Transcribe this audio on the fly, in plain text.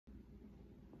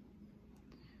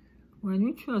When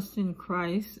we trust in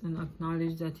Christ and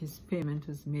acknowledge that his payment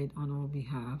was made on our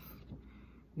behalf,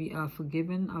 we are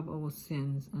forgiven of our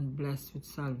sins and blessed with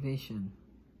salvation.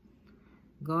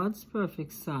 God's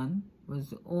perfect Son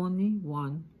was the only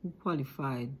one who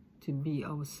qualified to be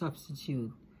our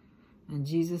substitute, and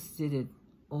Jesus did it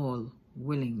all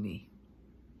willingly.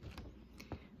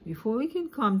 Before we can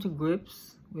come to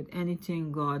grips with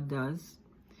anything God does,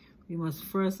 we must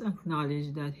first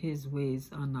acknowledge that his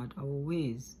ways are not our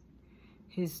ways.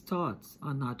 His thoughts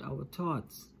are not our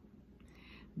thoughts.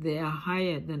 They are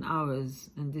higher than ours,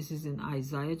 and this is in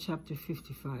Isaiah chapter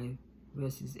 55,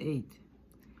 verses 8.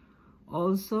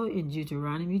 Also in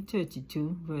Deuteronomy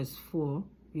 32, verse 4,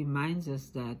 reminds us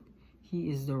that he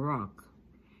is the rock.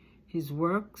 His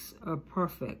works are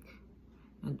perfect,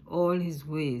 and all his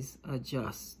ways are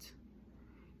just.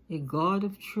 A God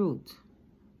of truth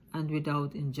and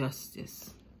without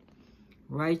injustice.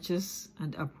 Righteous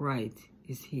and upright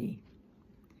is he.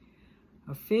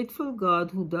 A faithful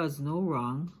God who does no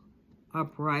wrong,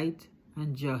 upright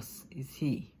and just is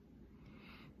he.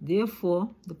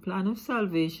 Therefore, the plan of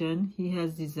salvation he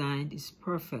has designed is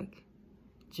perfect,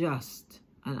 just,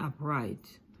 and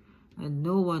upright, and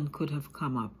no one could have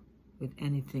come up with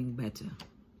anything better.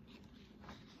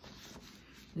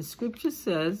 The scripture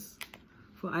says,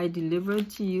 "For I delivered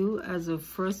to you as of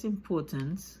first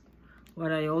importance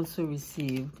what I also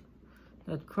received,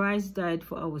 that Christ died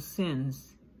for our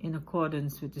sins in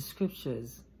accordance with the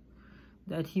scriptures,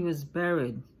 that he was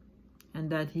buried, and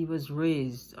that he was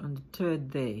raised on the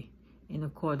third day in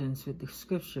accordance with the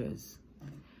scriptures."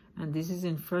 And this is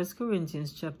in 1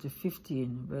 Corinthians chapter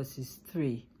 15, verses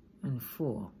 3 and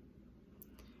 4.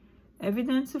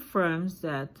 Evidence affirms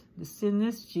that the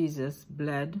sinless Jesus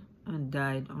bled and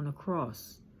died on a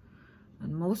cross.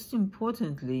 And most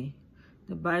importantly,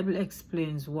 the Bible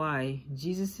explains why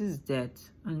Jesus' death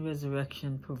and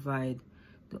resurrection provide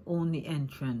the only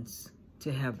entrance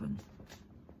to heaven.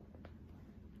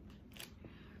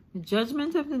 The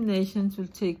judgment of the nations will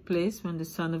take place when the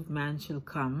Son of Man shall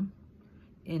come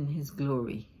in his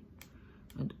glory,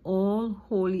 and all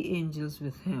holy angels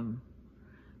with him.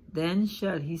 Then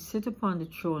shall he sit upon the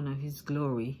throne of his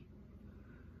glory.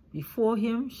 Before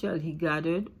him shall he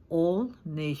gather all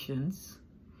nations.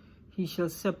 He shall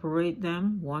separate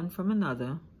them one from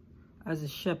another, as a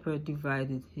shepherd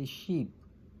divided his sheep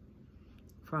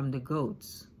from the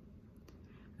goats.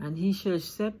 And he shall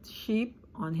set sheep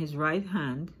on his right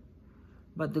hand,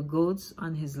 but the goats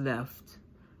on his left.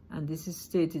 And this is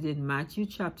stated in Matthew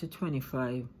chapter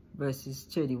 25, verses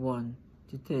 31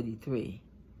 to 33.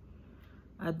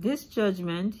 At this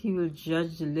judgment he will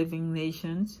judge the living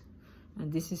nations,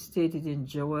 and this is stated in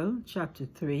Joel chapter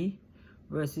 3,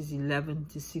 verses 11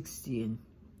 to 16.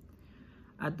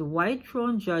 At the white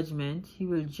throne judgment he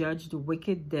will judge the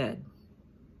wicked dead,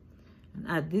 and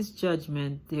at this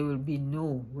judgment there will be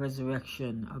no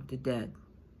resurrection of the dead.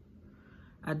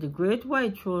 At the great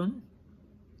white throne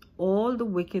all the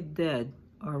wicked dead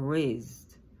are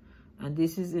raised, and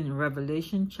this is in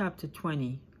Revelation chapter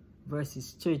 20,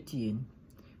 verses 13,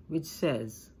 which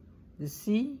says, "The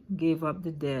sea gave up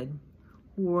the dead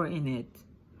who were in it,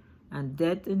 and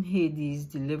death and Hades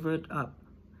delivered up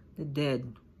the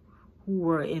dead who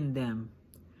were in them,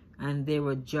 and they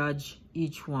were judged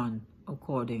each one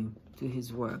according to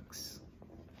his works."